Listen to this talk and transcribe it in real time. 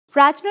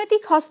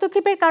রাজনৈতিক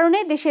হস্তক্ষেপের কারণে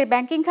দেশের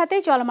ব্যাংকিং খাতে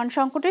চলমান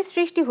সংকটের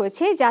সৃষ্টি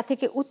হয়েছে, যা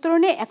থেকে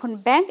উত্তরণে এখন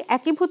ব্যাংক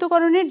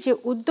একীভূতকরণের যে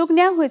উদ্যোগ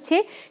নেওয়া হয়েছে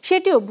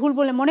সেটিও ভুল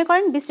বলে মনে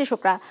করেন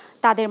বিশ্লেষকরা।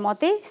 তাদের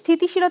মতে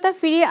স্থিতিশীলতা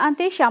ফিরিয়ে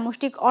আনতে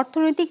সামষ্টিক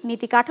অর্থনৈতিক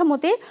নীতি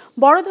কাঠামোতে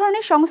বড়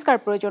ধরনের সংস্কার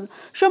প্রয়োজন।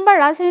 সোমবার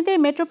রাজধানীতে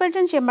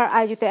মেট্রোপলিটন চেম্বার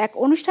আয়োজিত এক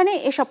অনুষ্ঠানে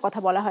এসব কথা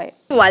বলা হয়।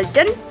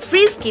 ওয়ালটন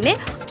ফ্রিজ কিনে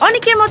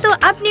অনেকের মতো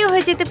আপনিও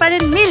হয়ে যেতে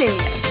পারেন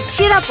মিলেনিয়াল।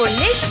 সেরা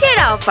পণ্যের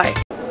সেরা অফার।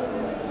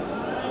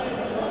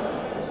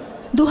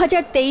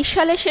 2023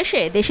 সালের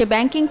শেষে দেশে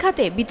ব্যাংকিং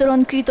খাতে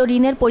বিতরণকৃত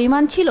ঋণের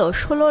পরিমাণ ছিল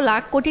 16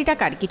 লাখ কোটি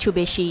টাকার কিছু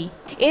বেশি।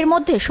 এর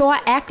মধ্যে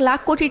 1.25 লাখ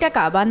কোটি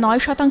টাকা বা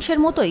 9%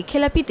 মতোই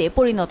খেলাপিতে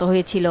পরিণত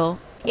হয়েছিল।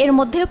 এর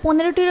মধ্যে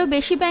 15টিরও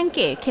বেশি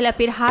ব্যাংকে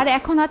খেলাপির হার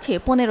এখন আছে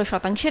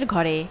 15%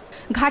 ঘরে।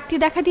 ঘাটতি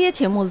দেখা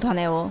দিয়েছে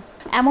মূলধনেও।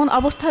 এমন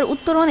অবস্থার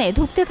উত্তরণে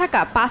ধুঁকতে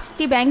থাকা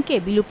 5টি ব্যাংককে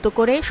বিলুপ্ত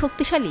করে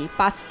শক্তিশালী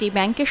 5টি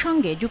ব্যাংকের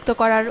সঙ্গে যুক্ত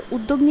করার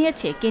উদ্যোগ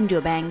নিয়েছে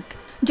কেন্দ্রীয় ব্যাংক।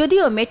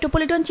 যদিও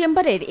মেট্রোপলিটন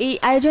চেম্বারের এই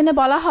আয়োজনে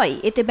বলা হয়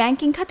এতে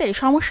ব্যাংকিং খাতের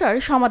সমস্যার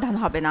সমাধান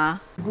হবে না।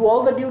 Do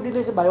all the due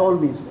diligence by all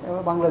means.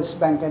 Bangladesh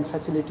Bank can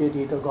facilitate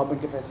it or government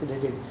can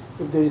facilitate it.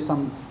 If there is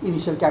some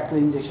initial capital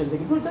injection, they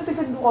can do that. They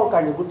can do all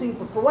kinds of good things,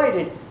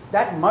 provided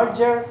that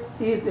merger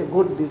is a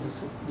good business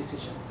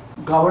decision.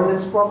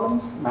 Governance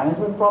problems,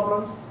 management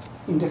problems,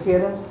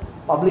 interference,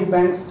 public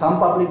banks, some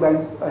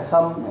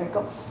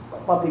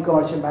public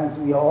commercial banks,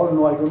 we all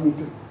know, I don't need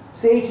to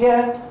say it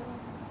here,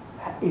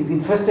 is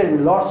infested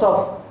with lots of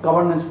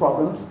governance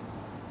problems.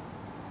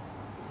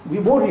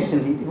 More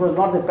recently, it was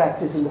not the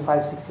practice in the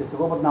 5-6 years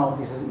ago, but now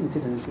this is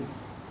incident increased.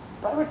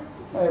 Private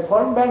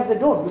foreign banks, they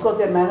don't, because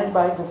they are managed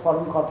by the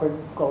foreign corporate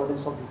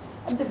governance of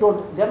and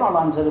they're not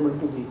answerable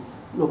to the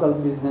local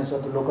business or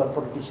the local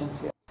politicians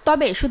here.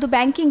 তবে শুধু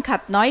banking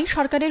খাত নয়,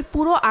 সরকারের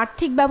পুরো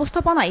আর্থিক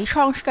ব্যবস্থাপনায়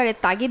সংস্কারের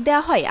তাগিদ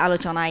দেওয়া হয়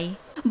আলোচনায়।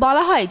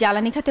 বলা হয়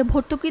জ্বালানি খাতে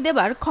ভর্তুকি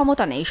দেবার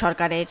ক্ষমতা নেই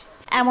সরকারের।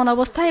 এমন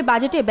অবস্থায়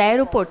বাজেটে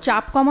ব্যয়ের উপর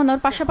চাপ কমানোর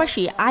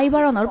পাশাপাশি আয়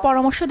বাড়ানোর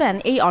পরামর্শ দেন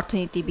এই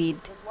অর্থনীতিবিদ।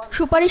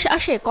 সুপারিশ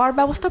আসে কর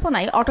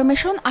ব্যবস্থাপনায়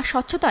অটোমেশন আর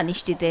স্বচ্ছতা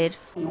নিশ্চিতের।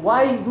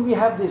 Why do we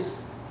have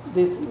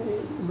this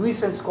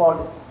nuisance called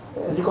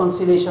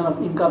reconciliation of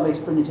income,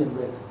 expenditure, and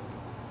wealth?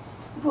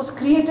 It was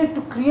created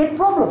to create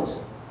problems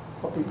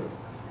for people.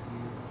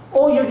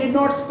 Oh, you did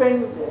not spend.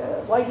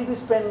 Why did you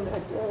spend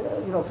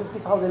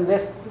 50,000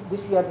 less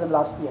this year than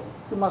last year?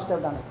 You must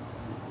have done it.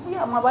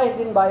 Yeah, my wife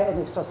didn't buy an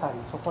extra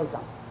sari. So, for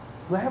example,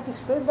 do I have to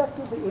explain that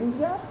to the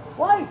NBR?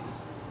 Why?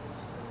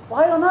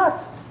 Why on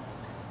earth?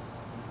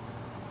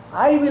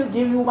 I will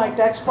give you my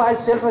tax file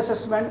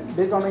self-assessment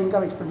based on my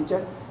income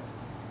expenditure.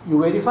 You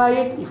verify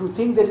it. If you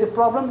think there is a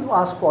problem, you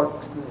ask for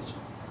explanation.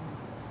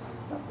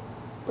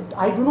 But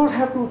I do not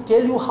have to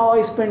tell you how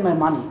I spend my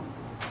money.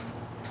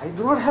 I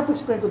do not have to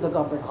explain to the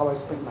government how I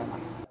spend my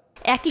money.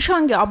 একই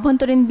সঙ্গে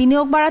অভ্যন্তরীণ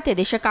বিনিয়োগ বাড়াতে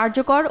দেশে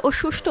কার্যকর ও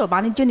সুষ্ঠু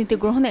বাণিজ্য নীতি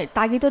গ্রহণের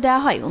তাগিদও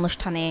দেওয়া হয়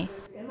অনুষ্ঠানে।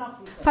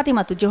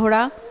 ফাতিমাতুজ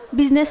জোহরা,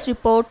 বিজনেস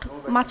রিপোর্ট,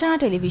 মাছরাঙা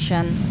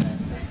টেলিভিশন।